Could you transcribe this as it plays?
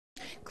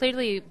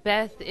Clearly,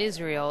 Beth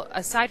Israel,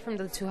 aside from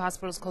the two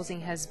hospitals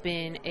closing, has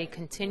been a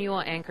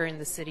continual anchor in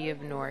the city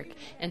of Newark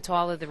and to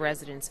all of the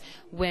residents.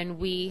 When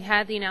we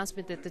had the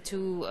announcement that the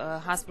two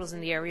hospitals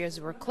in the areas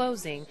were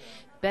closing,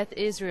 Beth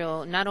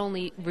Israel not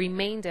only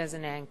remained as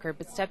an anchor,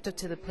 but stepped up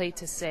to the plate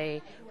to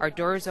say, our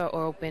doors are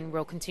open,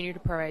 we'll continue to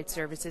provide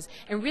services,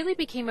 and really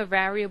became a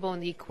variable in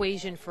the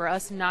equation for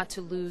us not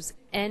to lose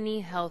any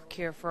health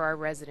care for our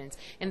residents.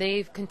 And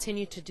they've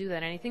continued to do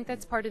that, and I think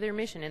that's part of their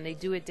mission, and they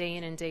do it day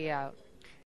in and day out.